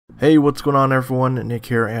Hey, what's going on everyone? Nick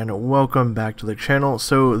here and welcome back to the channel.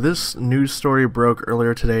 So this news story broke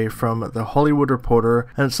earlier today from The Hollywood Reporter,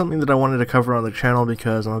 and it's something that I wanted to cover on the channel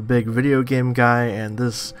because I'm a big video game guy and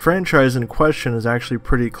this franchise in question is actually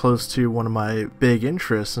pretty close to one of my big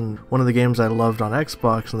interests and one of the games I loved on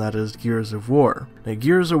Xbox, and that is Gears of War. Now,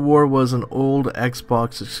 Gears of War was an old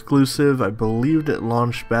Xbox exclusive. I believed it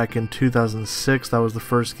launched back in 2006. That was the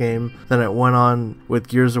first game. Then it went on with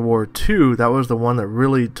Gears of War 2. That was the one that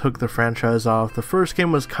really took the franchise off. The first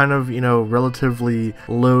game was kind of, relatively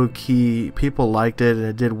low-key. People liked it and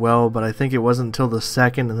it did well, but I think it wasn't until the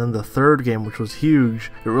second and then the third game, which was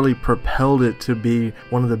huge, it really propelled it to be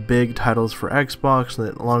one of the big titles for Xbox, and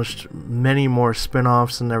it launched many more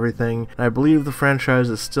spin-offs and everything. And I believe the franchise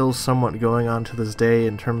is still somewhat going on to this day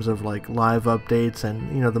in terms of like live updates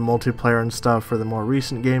and the multiplayer and stuff for the more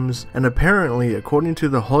recent games. And apparently, according to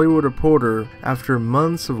The Hollywood Reporter, after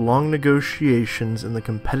months of long negotiations in the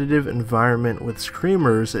competitive environment with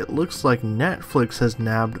streamers, it looks like Netflix has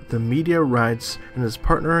nabbed the media rights and is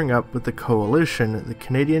partnering up with the Coalition, the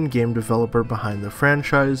Canadian game developer behind the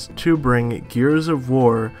franchise, to bring Gears of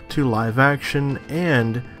War to live action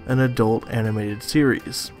and an adult animated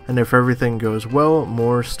series. And if everything goes well,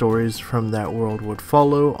 more stories from that world would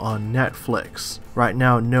follow on Netflix. Right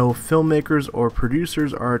now, no filmmakers or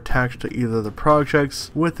producers are attached to either the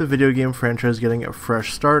projects, with the video game franchise getting a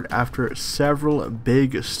fresh start after several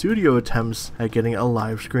big studio attempts at getting a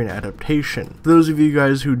live screen adaptation. For those of you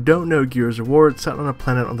guys who don't know Gears of War, it's set on a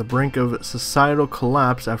planet on the brink of societal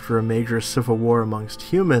collapse after a major civil war amongst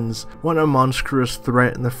humans, when a monstrous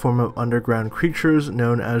threat in the form of underground creatures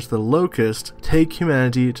known as the Locust take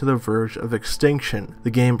humanity to the verge of extinction. The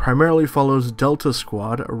game primarily follows Delta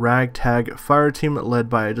Squad, a ragtag fire team led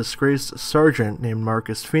by a disgraced sergeant named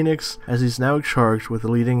Marcus Phoenix, as he's now charged with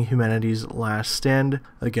leading humanity's last stand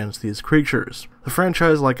against these creatures. The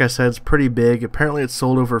franchise, like I said, is pretty big. Apparently it's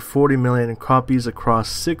sold over 40 million copies across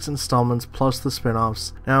 6 installments plus the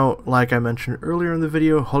spin-offs. Now, like I mentioned earlier in the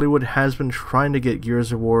video, Hollywood has been trying to get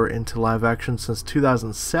Gears of War into live action since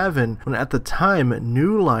 2007, when at the time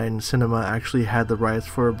New Line Cinema actually had the rights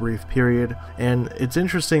for a brief period. And it's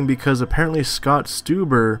interesting because apparently Scott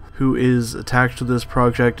Stuber, who is attached to this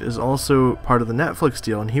project, is also part of the Netflix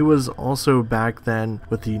deal, and he was also back then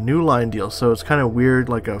with the New Line deal. So it's kind of weird,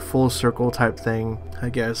 like a full circle type thing, I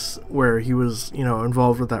guess, where he was,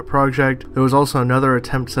 involved with that project. There was also another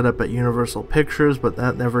attempt set up at Universal Pictures, but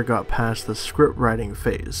that never got past the script writing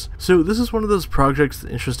phase. So this is one of those projects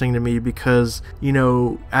that's interesting to me because,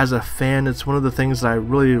 as a fan, it's one of the things that I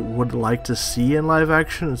really would like to see in live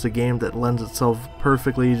action. It's a game that lends itself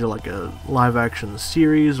perfectly to like a live action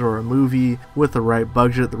series or a movie with the right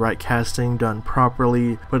budget, the right casting done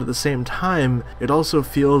properly, but at the same time, it also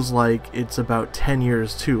feels like it's about 10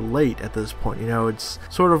 years too late at this point. It's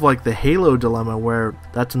sort of like the Halo dilemma, where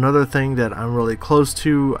that's another thing that I'm really close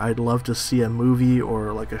to. I'd love to see a movie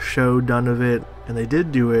or like a show done of it, and they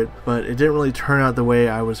did do it, but it didn't really turn out the way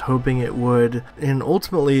I was hoping it would, and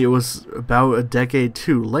ultimately it was about a decade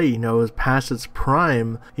too late. It was past its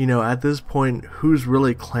prime. At this point, who's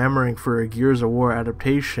really clamoring for a Gears of War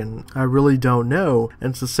adaptation? I really don't know.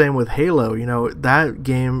 And it's the same with Halo. That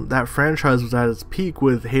game, that franchise was at its peak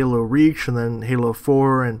with Halo Reach and then Halo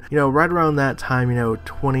 4, and right around that time,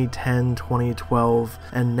 2010, 2012,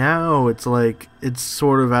 and now it's like it's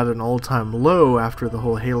sort of at an all-time low after the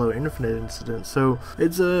whole Halo Infinite incident. So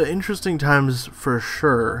it's interesting times for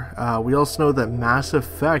sure. We also know that Mass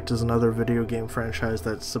Effect is another video game franchise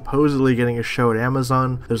that's supposedly getting a show at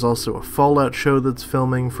Amazon. There's also a Fallout show that's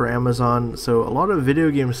filming for Amazon. So a lot of video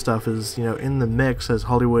game stuff is, in the mix as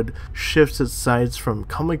Hollywood shifts its sights from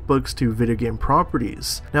comic books to video game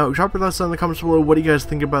properties. Now, drop your thoughts down in the comments below. What do you guys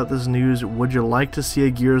think about this news? Would you like to see a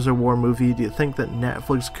Gears of War movie? Do you think that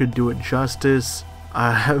Netflix could do it justice?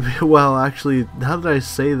 Well, actually, now that I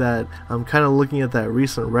say that, I'm kind of looking at that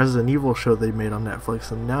recent Resident Evil show they made on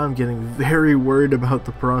Netflix, and now I'm getting very worried about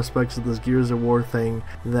the prospects of this Gears of War thing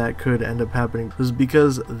that could end up happening. Just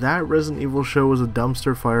because that Resident Evil show was a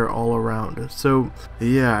dumpster fire all around. So,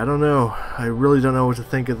 yeah, I don't know. I really don't know what to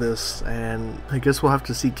think of this, and I guess we'll have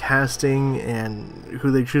to see casting and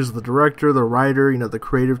who they choose, the director, the writer, the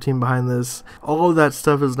creative team behind this. All of that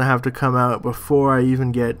stuff is going to have to come out before I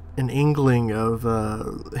even get an inkling of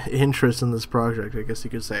interest in this project, I guess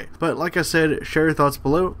you could say. But like I said, share your thoughts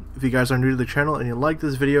below. If you guys are new to the channel and you like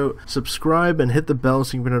this video, subscribe and hit the bell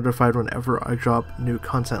so you can be notified whenever I drop new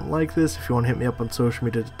content like this. If you want to hit me up on social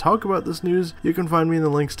media to talk about this news, you can find me in the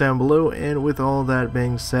links down below. And with all that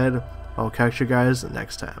being said, I'll catch you guys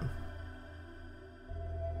next time.